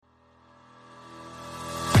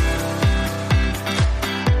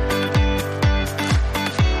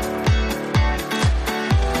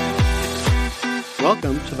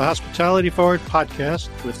Welcome to the Hospitality Forward podcast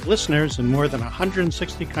with listeners in more than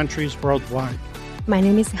 160 countries worldwide. My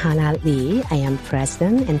name is Hannah Lee. I am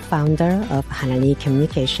president and founder of Hannah Lee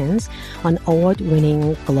Communications, an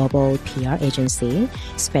award-winning global PR agency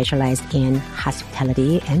specialized in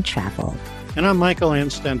hospitality and travel. And I'm Michael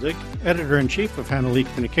Anstendig, editor-in-chief of Hannah Lee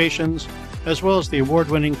Communications, as well as the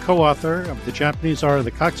award-winning co-author of The Japanese Art of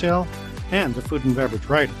the Cocktail and a food and beverage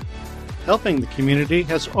writer. Helping the community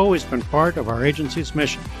has always been part of our agency's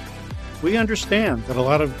mission. We understand that a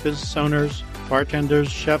lot of business owners,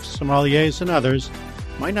 bartenders, chefs, sommeliers, and others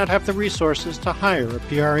might not have the resources to hire a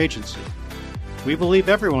PR agency. We believe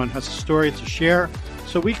everyone has a story to share,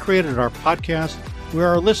 so we created our podcast where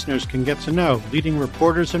our listeners can get to know leading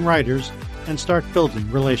reporters and writers and start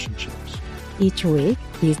building relationships. Each week,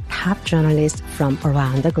 these top journalists from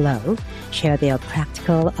around the globe share their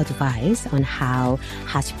practical advice on how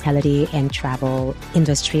hospitality and travel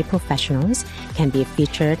industry professionals can be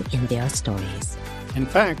featured in their stories. In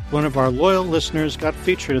fact, one of our loyal listeners got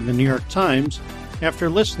featured in the New York Times after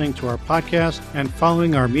listening to our podcast and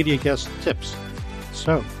following our media guest tips.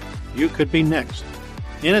 So, you could be next.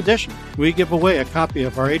 In addition, we give away a copy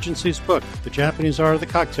of our agency's book, The Japanese Art of the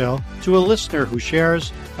Cocktail, to a listener who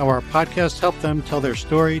shares how our podcast helped them tell their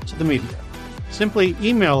story to the media. Simply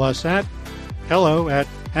email us at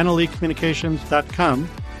hello@hannahleecommunications.com,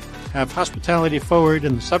 have Hospitality Forward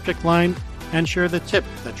in the subject line, and share the tip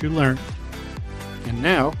that you learned. And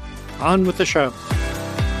now, on with the show.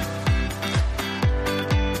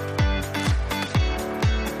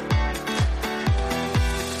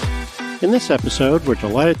 In this episode, we're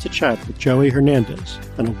delighted to chat with Joey Hernandez,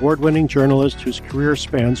 an award-winning journalist whose career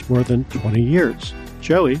spans more than 20 years.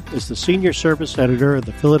 Joey is the senior service editor of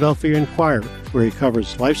the Philadelphia Inquirer, where he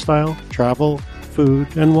covers lifestyle, travel,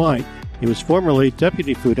 food, and wine. He was formerly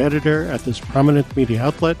deputy food editor at this prominent media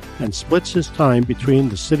outlet and splits his time between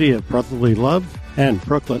the city of brotherly love and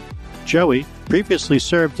Brooklyn. Joey previously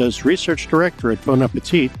served as research director at Bon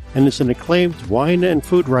Appetit and is an acclaimed wine and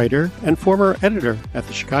food writer and former editor at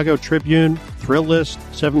the Chicago Tribune, Thrill List,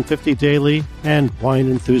 750 Daily, and Wine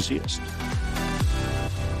Enthusiast.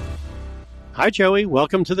 Hi, Joey.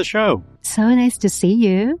 Welcome to the show. So nice to see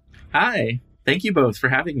you. Hi. Thank you both for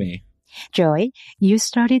having me. Joey, you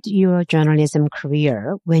started your journalism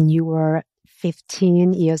career when you were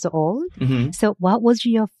 15 years old. Mm-hmm. So what was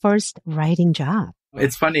your first writing job?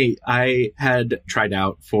 It's funny. I had tried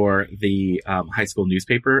out for the high school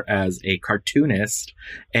newspaper as a cartoonist,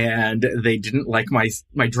 and they didn't like my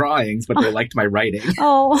drawings, but they liked my writing.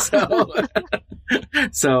 Oh.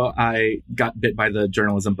 So I got bit by the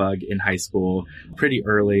journalism bug in high school pretty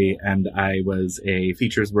early, and I was a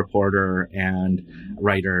features reporter and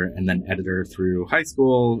writer and then editor through high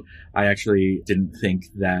school. I actually didn't think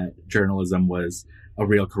that journalism was a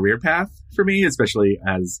real career path for me, especially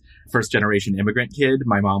as first generation immigrant kid.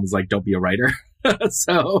 My mom was like, don't be a writer.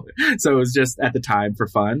 So it was just at the time for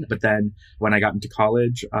fun. But then when I got into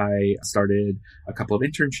college, I started a couple of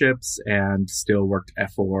internships and still worked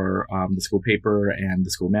for the school paper and the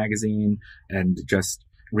school magazine, and just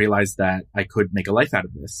realized that I could make a life out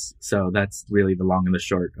of this. So that's really the long and the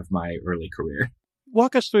short of my early career.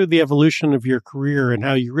 Walk us through the evolution of your career and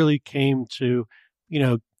how you really came to,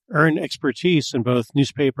 earn expertise in both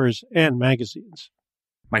newspapers and magazines.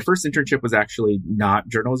 My first internship was actually not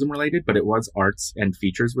journalism related, but it was arts and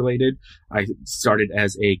features related. I started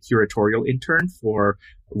as a curatorial intern for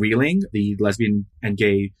Reeling, the lesbian and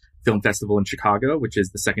gay film festival in Chicago, which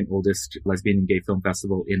is the second oldest lesbian and gay film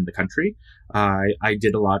festival in the country. I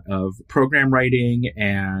did a lot of program writing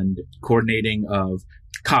and coordinating of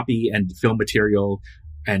copy and film material,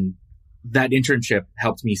 and that internship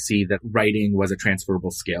helped me see that writing was a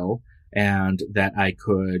transferable skill and that I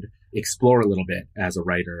could explore a little bit as a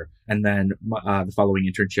writer. And then the following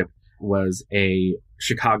internship was a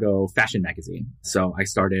Chicago fashion magazine. So I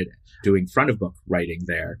started doing front of book writing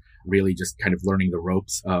there, really just kind of learning the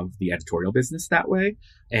ropes of the editorial business that way.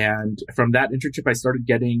 And from that internship, I started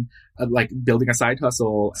getting building a side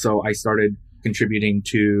hustle. So I started contributing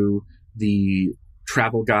to the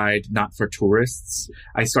travel guide, Not for Tourists.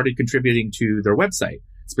 I started contributing to their website,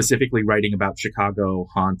 specifically writing about Chicago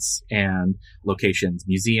haunts and locations,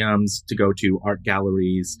 museums to go to, art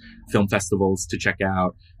galleries, film festivals to check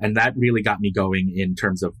out. And that really got me going in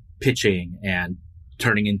terms of pitching and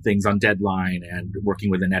turning in things on deadline and working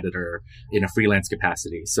with an editor in a freelance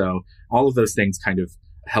capacity. So all of those things kind of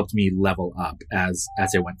helped me level up as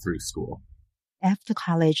I went through school. After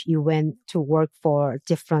college, you went to work for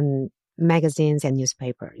different magazines and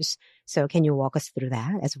newspapers. So can you walk us through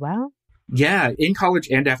that as well? Yeah, in college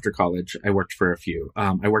and after college, I worked for a few.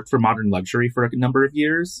 I worked for Modern Luxury for a number of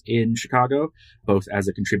years in Chicago, both as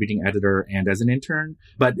a contributing editor and as an intern.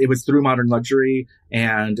 But it was through Modern Luxury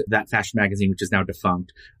and that fashion magazine, which is now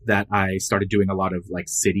defunct, that I started doing a lot of like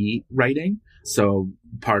city writing. So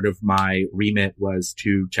part of my remit was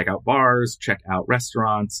to check out bars, check out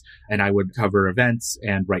restaurants, and I would cover events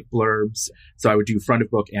and write blurbs. So I would do front of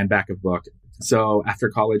book and back of book. So after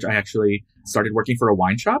college, I actually started working for a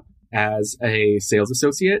wine shop as a sales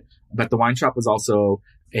associate, but the wine shop was also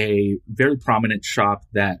a very prominent shop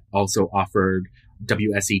that also offered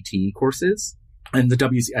WSET courses. And the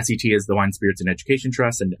WSET is the Wine, Spirits, and Education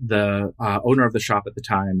Trust. And the owner of the shop at the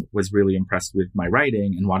time was really impressed with my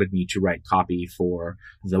writing and wanted me to write copy for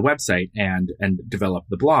the website and develop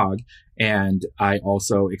the blog. And I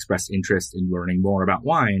also expressed interest in learning more about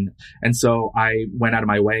wine. And so I went out of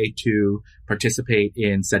my way to participate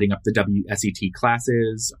in setting up the WSET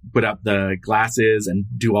classes, put up the glasses and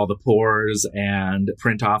do all the pours and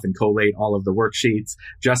print off and collate all of the worksheets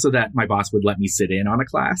just so that my boss would let me sit in on a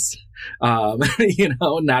class.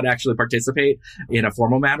 Not actually participate in a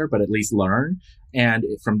formal manner, but at least learn. And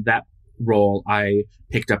from that role, I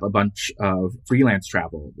picked up a bunch of freelance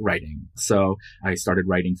travel writing. So I started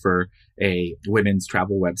writing for a women's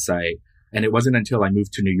travel website. And it wasn't until I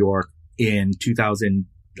moved to New York in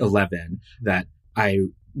 2011 that I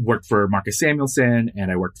worked for Marcus Samuelsson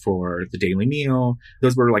and I worked for the Daily Meal.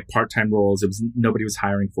 Those were like part-time roles. Nobody was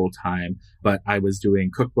hiring full-time, but I was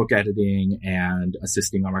doing cookbook editing and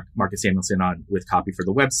assisting on Marcus Samuelsson with copy for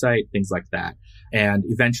the website, things like that. And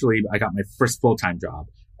eventually I got my first full-time job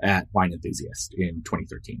at Wine Enthusiast in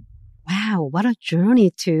 2013. Wow, what a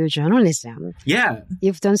journey to journalism. Yeah.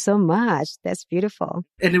 You've done so much. That's beautiful.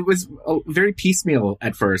 And it was very piecemeal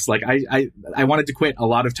at first. Like I wanted to quit a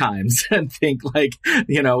lot of times and think like,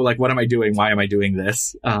 what am I doing? Why am I doing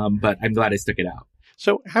this? But I'm glad I stuck it out.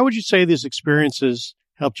 So how would you say these experiences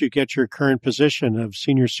helped you get your current position of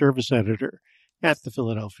senior service editor at the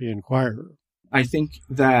Philadelphia Inquirer? I think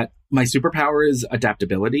that my superpower is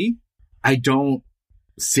adaptability. I don't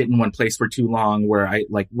sit in one place for too long where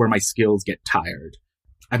my skills get tired.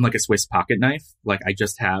 I'm like a Swiss pocket knife. Like I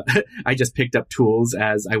just picked up tools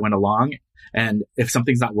as I went along. And if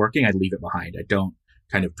something's not working, I leave it behind. I don't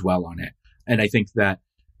kind of dwell on it. And I think that,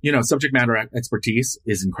 subject matter expertise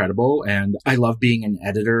is incredible. And I love being an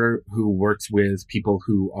editor who works with people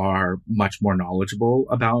who are much more knowledgeable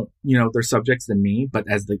about, their subjects than me. But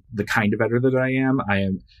as the kind of editor that I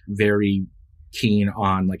am very keen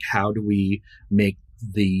on like, how do we make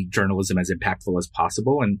the journalism as impactful as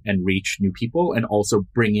possible and reach new people and also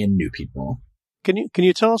bring in new people. Can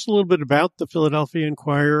you tell us a little bit about the Philadelphia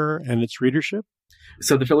Inquirer and its readership?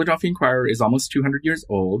 So the Philadelphia Inquirer is almost 200 years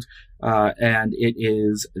old, and it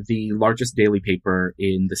is the largest daily paper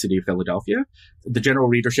in the city of Philadelphia. The general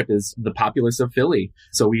readership is the populace of Philly.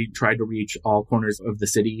 So we try to reach all corners of the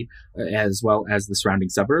city as well as the surrounding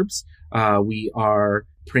suburbs. We are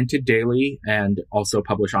printed daily and also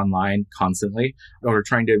publish online constantly. We're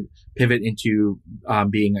trying to pivot into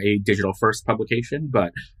being a digital first publication,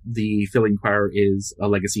 but the Philly Inquirer is a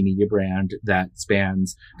legacy media brand that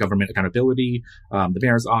spans government accountability, the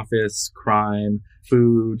mayor's office, crime,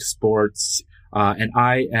 food, sports, and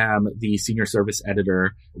I am the senior service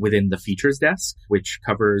editor within the features desk, which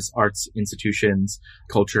covers arts, institutions,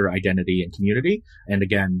 culture, identity, and community, and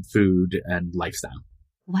again, food and lifestyle.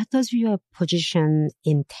 What does your position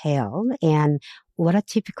entail, and what a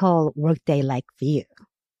typical workday like for you?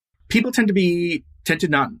 People tend to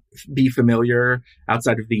not be familiar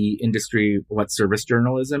outside of the industry what service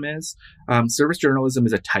journalism is. Service journalism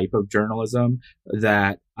is a type of journalism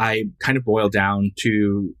that I kind of boil down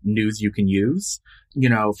to news you can use.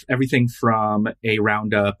 Everything from a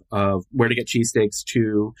roundup of where to get cheesesteaks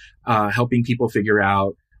to helping people figure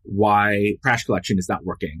out why trash collection is not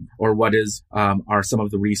working, or what are some of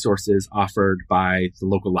the resources offered by the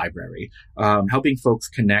local library. Helping folks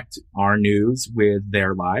connect our news with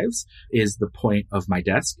their lives is the point of my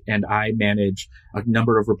desk, and I manage a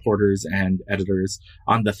number of reporters and editors.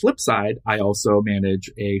 On the flip side, I also manage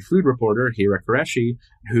a food reporter, Hira Qureshi,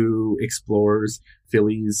 who explores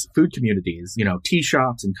Philly's food communities, tea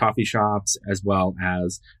shops and coffee shops, as well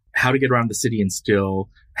as how to get around the city and still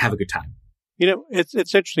have a good time. It's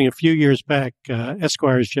interesting. A few years back,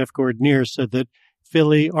 Esquire's Jeff Gordonier said that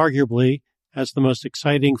Philly arguably has the most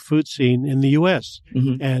exciting food scene in the U.S.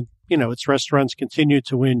 Mm-hmm. And, its restaurants continue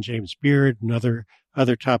to win James Beard and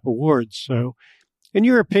other top awards. So in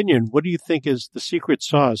your opinion, what do you think is the secret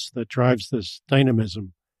sauce that drives this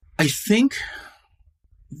dynamism? I think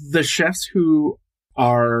the chefs who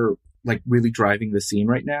are like really driving the scene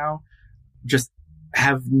right now just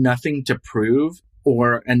have nothing to prove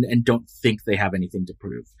and don't think they have anything to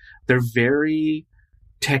prove. They're very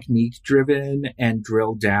technique driven and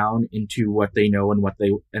drill down into what they know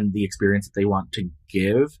and the experience that they want to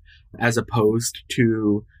give, as opposed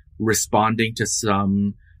to responding to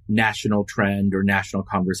some national trend or national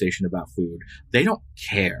conversation about food. They don't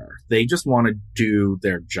care. They just want to do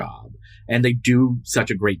their job, and they do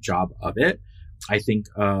such a great job of it. I think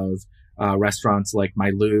of restaurants like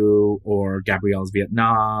My Lu or Gabrielle's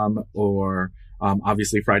Vietnam, or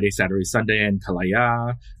obviously Friday, Saturday, Sunday, and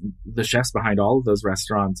Kalaya. The chefs behind all of those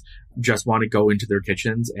restaurants just want to go into their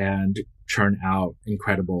kitchens and churn out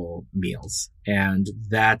incredible meals. And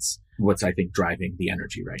that's what's, I think, driving the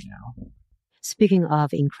energy right now. Speaking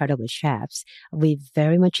of incredible chefs, we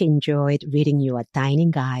very much enjoyed reading your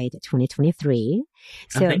Dining Guide 2023.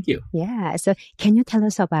 So, thank you. Yeah. So can you tell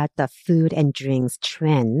us about the food and drinks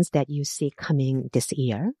trends that you see coming this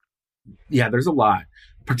year? Yeah, there's a lot,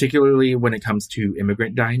 particularly when it comes to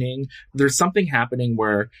immigrant dining. There's something happening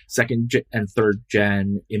where second and third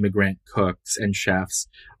gen immigrant cooks and chefs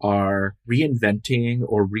are reinventing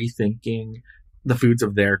or rethinking the foods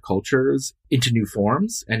of their cultures into new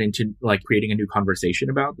forms and into like creating a new conversation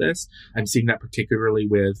about this. I'm seeing that particularly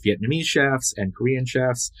with Vietnamese chefs and Korean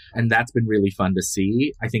chefs, and that's been really fun to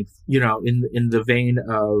see. I think, in the vein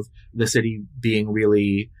of the city being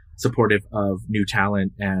really supportive of new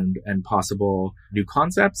talent and possible new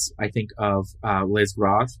concepts, I think of Liz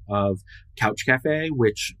Roth of Couch Cafe,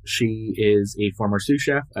 which she is a former sous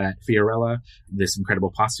chef at Fiorella, this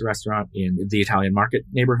incredible pasta restaurant in the Italian Market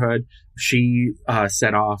neighborhood. She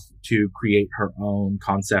set off to create her own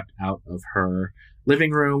concept out of her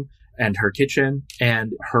living room and her kitchen,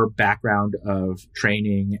 and her background of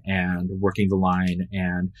training and working the line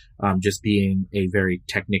and just being a very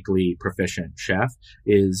technically proficient chef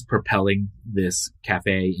is propelling this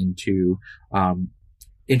cafe into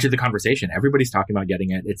the conversation. Everybody's talking about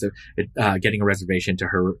getting it. It's getting a reservation to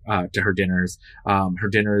her dinners. Her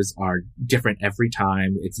dinners are different every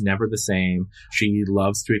time. It's never the same. She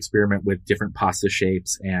loves to experiment with different pasta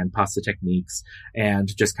shapes and pasta techniques and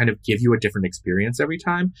just kind of give you a different experience every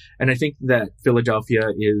time. And I think that Philadelphia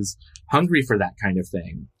is hungry for that kind of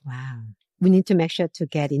thing. Wow. We need to make sure to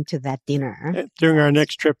get into that dinner during our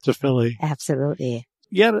next trip to Philly. Absolutely.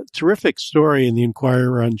 You had a terrific story in the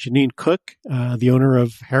Inquirer on Janine Cook, the owner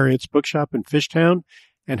of Harriet's Bookshop in Fishtown,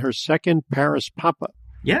 and her second Paris pop-up.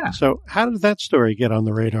 Yeah. So how did that story get on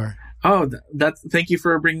the radar? Oh, thank you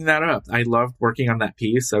for bringing that up. I loved working on that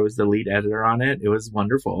piece. I was the lead editor on it. It was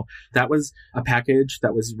wonderful. That was a package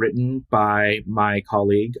that was written by my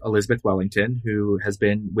colleague, Elizabeth Wellington, who has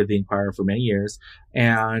been with the Inquirer for many years.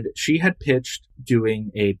 And she had pitched doing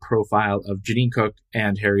a profile of Janine Cook,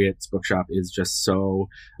 and Harriet's Bookshop is just so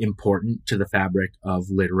important to the fabric of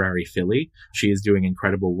literary Philly. She is doing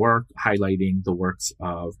incredible work, highlighting the works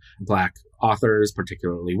of Black authors,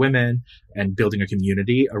 particularly women, and building a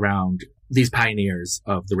community around these pioneers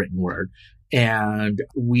of the written word. And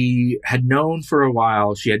we had known for a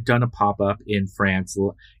while, she had done a pop-up in France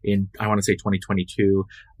in, I want to say 2022,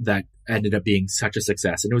 that ended up being such a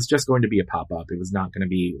success. And it was just going to be a pop-up. It was not going to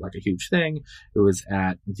be like a huge thing. It was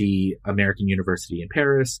at the American University in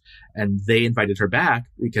Paris. And they invited her back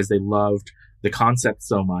because they loved the concept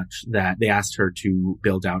so much that they asked her to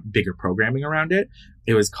build out bigger programming around it.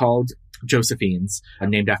 It was called Josephine's,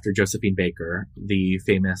 named after Josephine Baker, the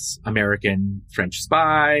famous American French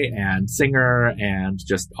spy and singer and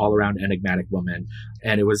just all around enigmatic woman.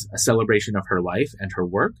 And it was a celebration of her life and her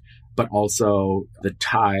work, but also the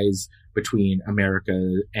ties between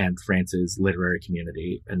America and France's literary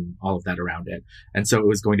community and all of that around it. And so it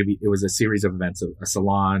was a series of events, a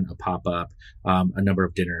salon, a pop-up, a number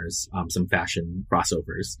of dinners, some fashion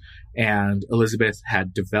crossovers. And Elizabeth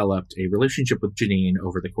had developed a relationship with Janine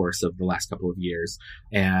over the course of the last couple of years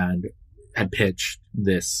and had pitched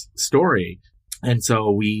this story. And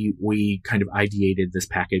so we kind of ideated this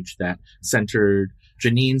package that centered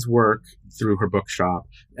Janine's work through her bookshop,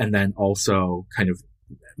 and then also kind of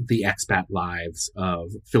the expat lives of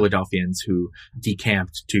Philadelphians who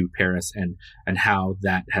decamped to Paris and how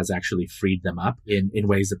that has actually freed them up in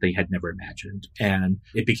ways that they had never imagined. And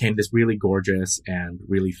it became this really gorgeous and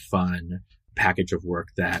really fun package of work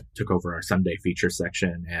that took over our Sunday feature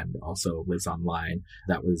section and also lives online.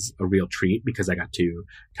 That was a real treat because I got to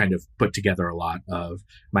kind of put together a lot of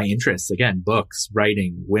my interests. Again, books,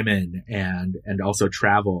 writing, women, and also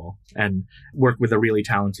travel, and work with a really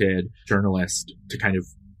talented journalist to kind of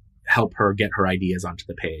help her get her ideas onto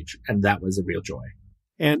the page. And that was a real joy.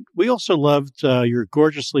 And we also loved your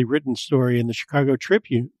gorgeously written story in the Chicago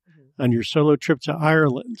Tribune on your solo trip to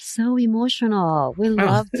Ireland. So emotional. We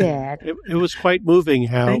loved it. It was quite moving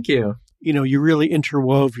how, Thank you. You really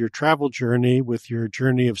interwove your travel journey with your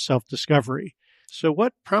journey of self-discovery. So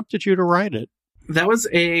what prompted you to write it? That was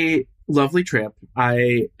a lovely trip.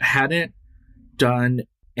 I hadn't done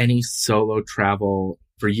any solo travel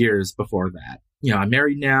for years before that. I'm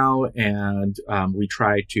married now, and we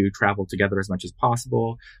try to travel together as much as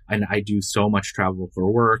possible. And I do so much travel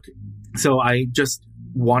for work. So I just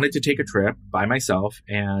wanted to take a trip by myself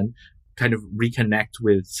and kind of reconnect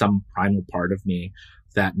with some primal part of me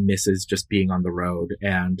that misses just being on the road.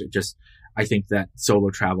 And just, I think that solo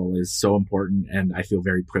travel is so important, and I feel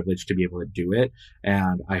very privileged to be able to do it.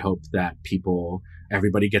 And I hope that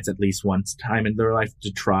everybody gets at least once time in their life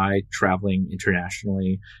to try traveling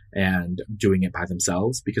internationally and doing it by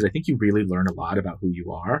themselves, because I think you really learn a lot about who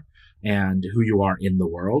you are and who you are in the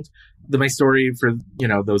world. My story for,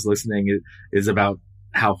 those listening is about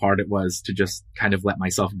how hard it was to just kind of let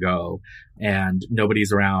myself go, and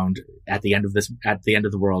nobody's around at the end of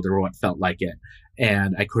the world, or what felt like it.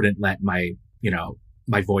 And I couldn't let my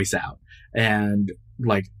voice out. And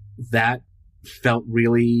like that felt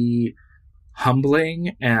really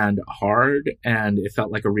humbling and hard. And it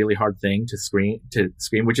felt like a really hard thing to scream,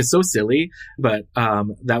 which is so silly. But,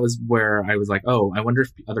 that was where I was like, oh, I wonder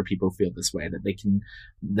if other people feel this way,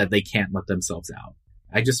 that they can't let themselves out.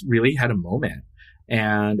 I just really had a moment.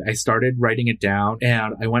 And I started writing it down,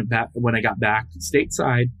 and I went back when I got back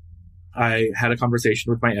stateside. I had a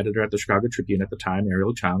conversation with my editor at the Chicago Tribune at the time,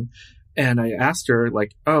 Ariel Chung, and I asked her,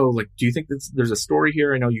 do you think there's a story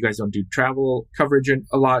here? I know you guys don't do travel coverage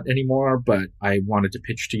a lot anymore, but I wanted to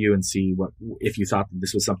pitch to you and see if you thought that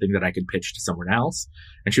this was something that I could pitch to someone else.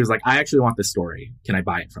 And she was like, I actually want this story. Can I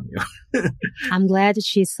buy it from you? I'm glad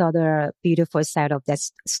she saw the beautiful side of that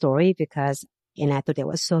story, because I thought it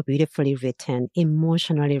was so beautifully written,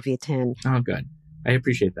 emotionally written. Oh, good. I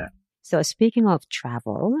appreciate that. So speaking of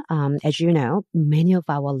travel, as you know, many of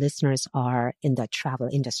our listeners are in the travel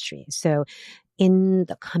industry. So in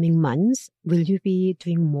the coming months, will you be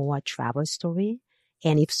doing more travel story?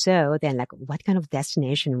 And if so, then what kind of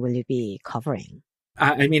destination will you be covering?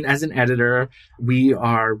 I mean, as an editor, we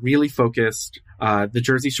are really focused. The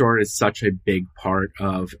Jersey Shore is such a big part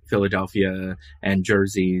of Philadelphia and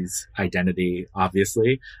Jersey's identity,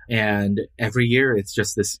 obviously. And every year it's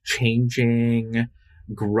just this changing,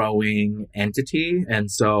 growing entity. And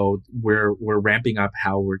so we're ramping up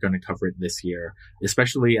how we're going to cover it this year,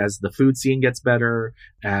 especially as the food scene gets better,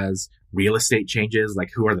 as real estate changes, like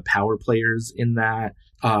who are the power players in that?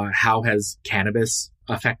 How has cannabis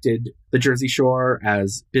affected the Jersey Shore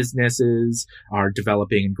as businesses are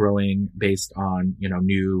developing and growing based on,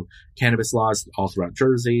 new cannabis laws all throughout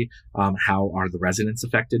Jersey? How are the residents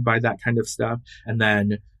affected by that kind of stuff? And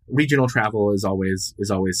then regional travel is always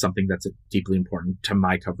something that's deeply important to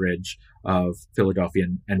my coverage of Philadelphia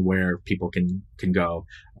and where people can go.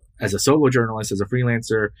 As a solo journalist, as a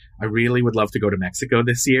freelancer, I really would love to go to Mexico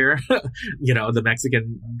this year. The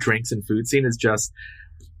Mexican drinks and food scene is just,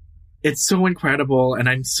 it's so incredible. And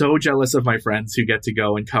I'm so jealous of my friends who get to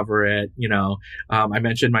go and cover it. I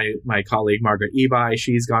mentioned my colleague, Margaret Ebi.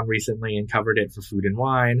 She's gone recently and covered it for Food and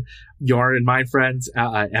Wine. Your and my friends,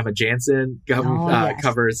 Emma Jansen, yes.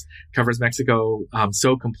 covers Mexico,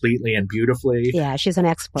 so completely and beautifully. Yeah, she's an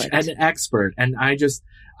expert. And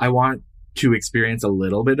I want to experience a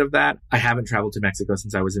little bit of that. I haven't traveled to Mexico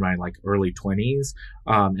since I was in my early 20s.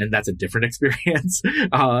 And that's a different experience.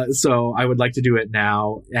 So I would like to do it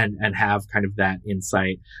now and have kind of that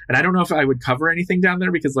insight. And I don't know if I would cover anything down there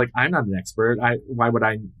because I'm not an expert. Why would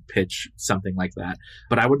I pitch something like that?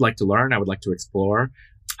 But I would like to learn. I would like to explore.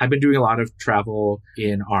 I've been doing a lot of travel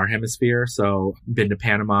in our hemisphere. So been to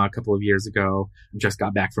Panama a couple of years ago, just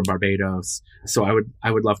got back from Barbados. So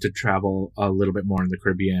I would love to travel a little bit more in the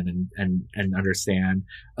Caribbean and understand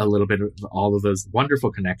a little bit of all of those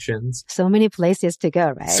wonderful connections. So many places to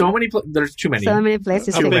go, right? There's too many. So many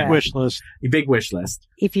places to go. Big wish list. Big wish list.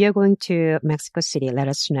 If you're going to Mexico City, let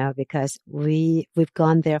us know because we've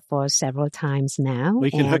gone there for several times now. We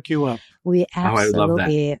can hook you up. We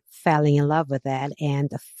absolutely fell in love with that. And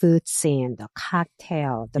the food scene, the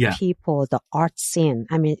cocktail, the people, the art scene.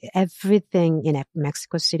 I mean, everything in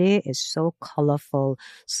Mexico City is so colorful,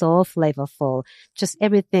 so flavorful. Just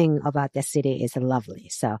everything about the city is lovely.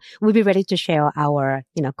 So we'll be ready to share our,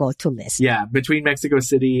 go-to list. Yeah. Between Mexico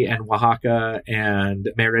City and Oaxaca and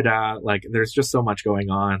Merida, there's just so much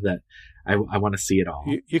going on that I want to see it all.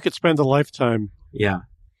 You could spend a lifetime. Yeah.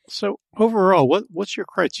 So overall, what's your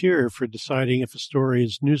criteria for deciding if a story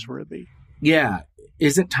is newsworthy? Yeah.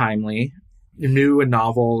 Is it timely? New and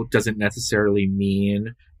novel doesn't necessarily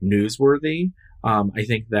mean newsworthy. I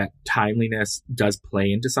think that timeliness does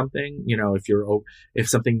play into something. If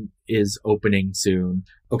something is opening soon,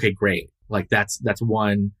 okay, great. Like that's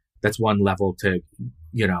one level to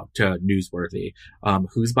newsworthy.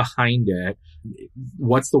 Who's behind it?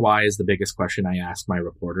 What's the why is the biggest question I ask my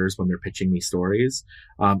reporters when they're pitching me stories.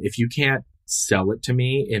 If you can't sell it to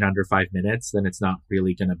me in under 5 minutes, then it's not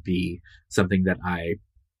really going to be something that I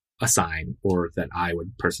assign or that I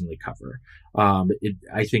would personally cover.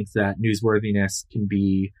 I think that newsworthiness can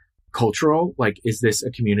be cultural. Like, is this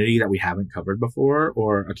a community that we haven't covered before,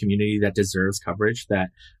 or a community that deserves coverage that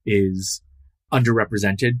is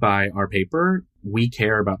underrepresented by our paper? We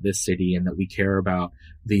care about this city and that we care about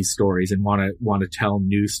these stories and want to tell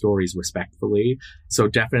news stories respectfully. So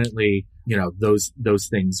definitely, those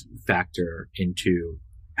things factor into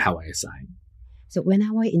how I assign. So when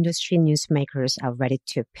our industry newsmakers are ready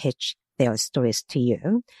to pitch their stories to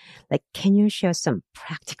you, can you share some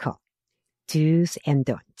practical do's and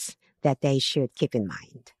don'ts that they should keep in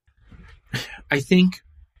mind? I think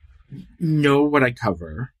know what I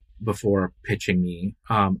cover before pitching me.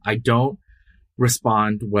 I don't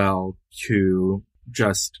respond well to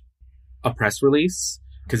just a press release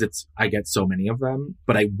because I get so many of them,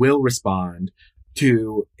 but I will respond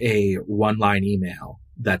to a one-line email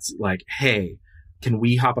that's like, hey, can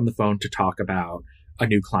we hop on the phone to talk about a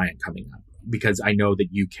new client coming up? Because I know that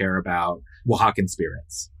you care about Oaxacan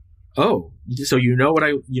spirits. Oh, so you know what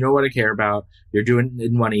I care about. You're doing it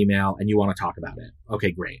in one email and you want to talk about it.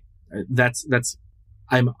 Okay, great.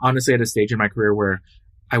 I'm honestly at a stage in my career where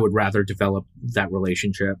I would rather develop that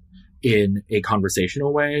relationship in a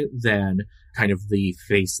conversational way than kind of the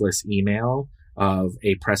faceless email of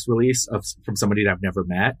a press release from somebody that I've never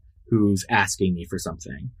met who's asking me for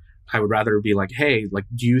something. I would rather be like, hey,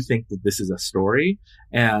 do you think that this is a story?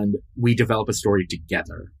 And we develop a story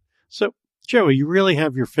together. So, Joey, you really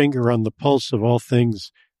have your finger on the pulse of all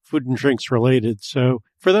things food and drinks related. So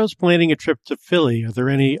for those planning a trip to Philly, are there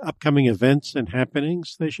any upcoming events and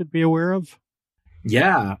happenings they should be aware of?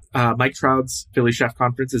 Yeah. Mike Trout's Philly Chef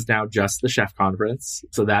Conference is now just the Chef Conference.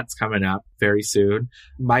 So that's coming up very soon.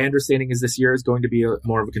 My understanding is this year is going to be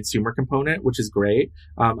more of a consumer component, which is great.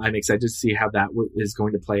 I'm excited to see how that is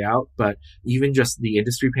going to play out. But even just the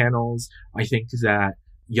industry panels, I think that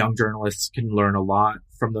young journalists can learn a lot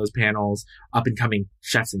from those panels. Up and coming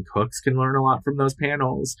chefs and cooks can learn a lot from those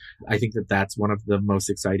panels. I think that that's one of the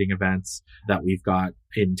most exciting events that we've got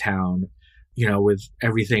in town. With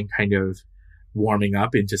everything kind of warming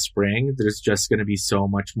up into spring, there's just going to be so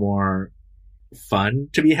much more fun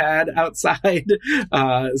to be had outside.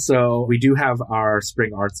 So we do have our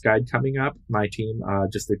spring arts guide coming up. My team,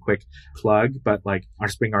 just a quick plug, but our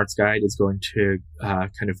spring arts guide is going to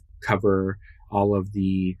kind of cover all of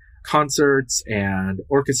the concerts and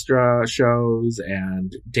orchestra shows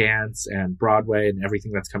and dance and Broadway and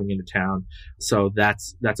everything that's coming into town. So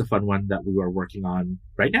that's a fun one that we are working on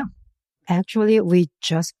right now. Actually, we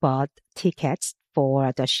just bought tickets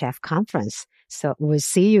for the Chef Conference. So we'll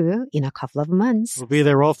see you in a couple of months. We'll be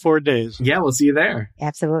there all 4 days. Yeah, we'll see you there.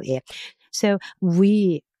 Absolutely. So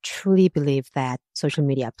we truly believe that social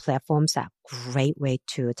media platforms are a great way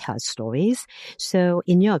to tell stories. So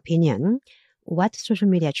in your opinion, what social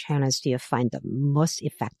media channels do you find the most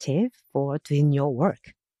effective for doing your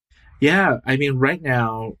work? Yeah, I mean, right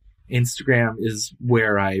now, Instagram is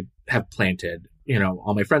where I have planted.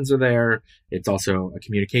 All my friends are there. It's also a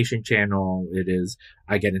communication channel.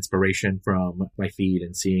 I get inspiration from my feed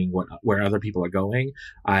and seeing where other people are going.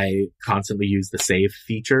 I constantly use the save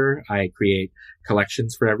feature. I create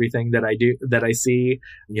collections for everything that I see.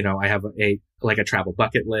 I have a travel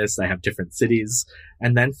bucket list. I have different cities.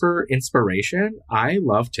 And then for inspiration, I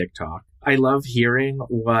love TikTok. I love hearing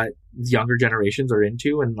what younger generations are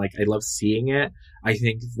into, and I love seeing it. I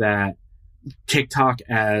think that TikTok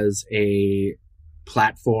as a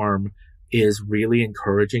platform is really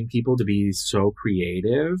encouraging people to be so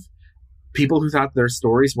creative. People who thought their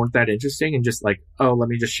stories weren't that interesting and just oh, let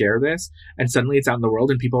me just share this. And suddenly it's out in the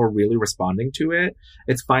world and people are really responding to it.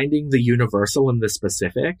 It's finding the universal and the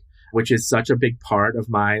specific, which is such a big part of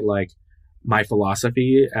my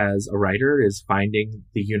philosophy as a writer, is finding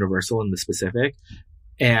the universal and the specific.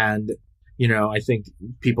 And I think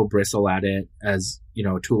people bristle at it as,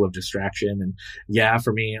 a tool of distraction. And yeah,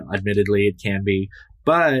 for me, admittedly, it can be.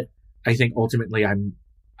 But I think ultimately I'm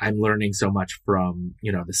learning so much from,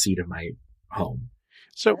 the seat of my home.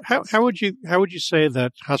 So how would you say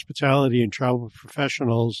that hospitality and travel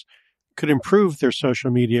professionals could improve their social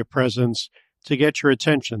media presence to get your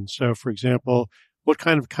attention? So, for example, what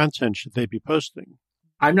kind of content should they be posting?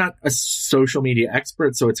 I'm not a social media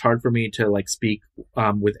expert, so it's hard for me to like speak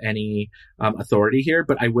with any authority here,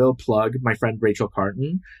 but I will plug my friend Rachel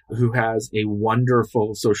Carton, who has a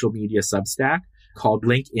wonderful social media Substack called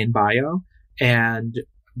Link in Bio. And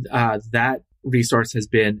that resource has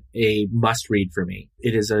been a must read for me.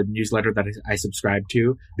 It is a newsletter that I subscribe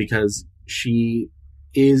to because she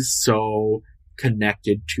is so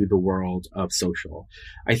connected to the world of social.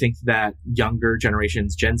 I think that younger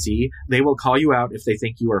generations, Gen Z, they will call you out if they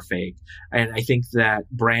think you are fake. And I think that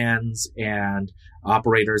brands and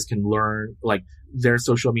operators can learn, like, their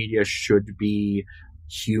social media should be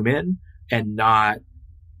human and not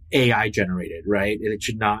AI generated, right? It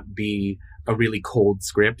should not be a really cold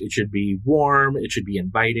script. It should be warm. It should be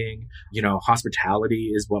inviting. You know, hospitality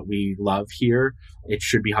is what we love here. It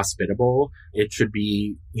should be hospitable. It should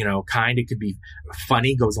be, you know, kind. It could be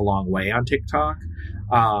funny, goes a long way on TikTok.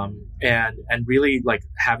 And really like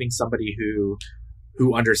having somebody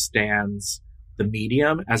who understands the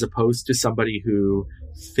medium as opposed to somebody who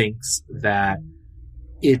thinks that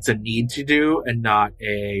it's a need to do and not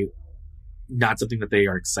something that they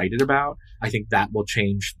are excited about. I think that will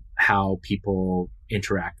change how people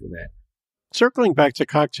interact with it. Circling back to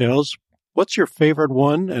cocktails, what's your favorite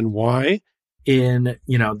one and why? In,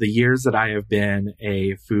 you know, the years that I have been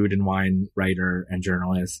a food and wine writer and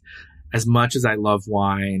journalist, as much as I love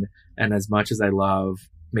wine and as much as I love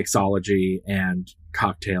mixology and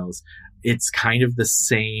cocktails, it's kind of the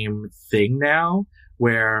same thing now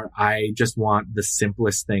where I just want the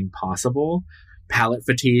simplest thing possible. Palate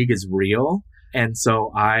fatigue is real. And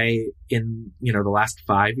so in, you know, the last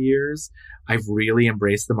 5 years, I've really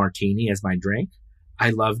embraced the martini as my drink.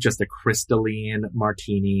 I love just a crystalline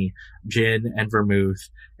martini, gin and vermouth,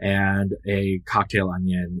 and a cocktail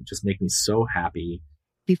onion. Just make me so happy.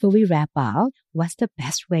 Before we wrap up, what's the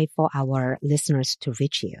best way for our listeners to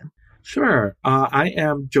reach you? Sure. I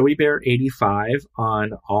am Joey Bear 85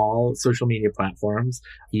 on all social media platforms,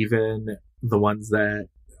 even the ones that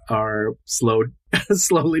are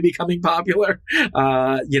slowly becoming popular.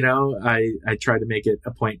 You know, I try to make it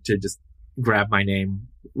a point to just grab my name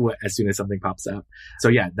as soon as something pops up. So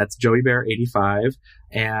yeah, that's Joey Bear 85.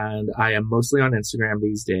 And I am mostly on Instagram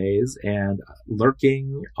these days and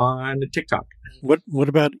lurking on TikTok. What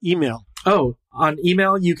about email? Oh, on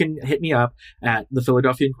email, you can hit me up at the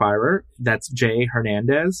Philadelphia Inquirer. That's J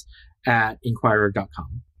Hernandez at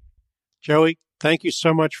Inquirer.com. Joey, thank you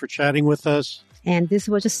so much for chatting with us. And this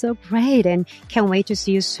was just so great, and can't wait to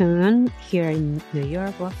see you soon here in New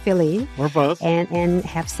York or Philly. Or both. And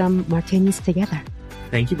have some martinis together.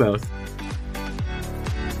 Thank you both.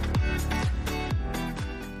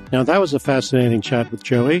 Now that was a fascinating chat with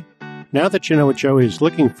Joey. Now that you know what Joey is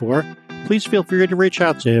looking for, please feel free to reach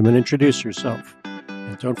out to him and introduce yourself.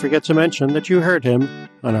 And don't forget to mention that you heard him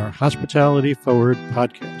on our Hospitality Forward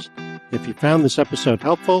podcast. If you found this episode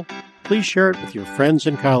helpful, please share it with your friends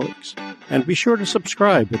and colleagues. And be sure to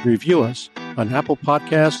subscribe and review us on Apple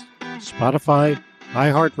Podcasts, Spotify,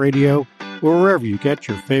 iHeartRadio, or wherever you get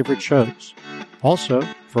your favorite shows. Also,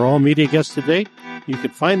 for all media guests to date, you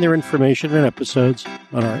can find their information and episodes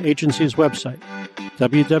on our agency's website,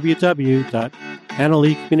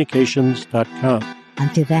 www.annalecommunications.com.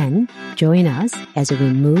 Until then, join us as we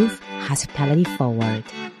move hospitality forward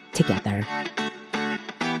together.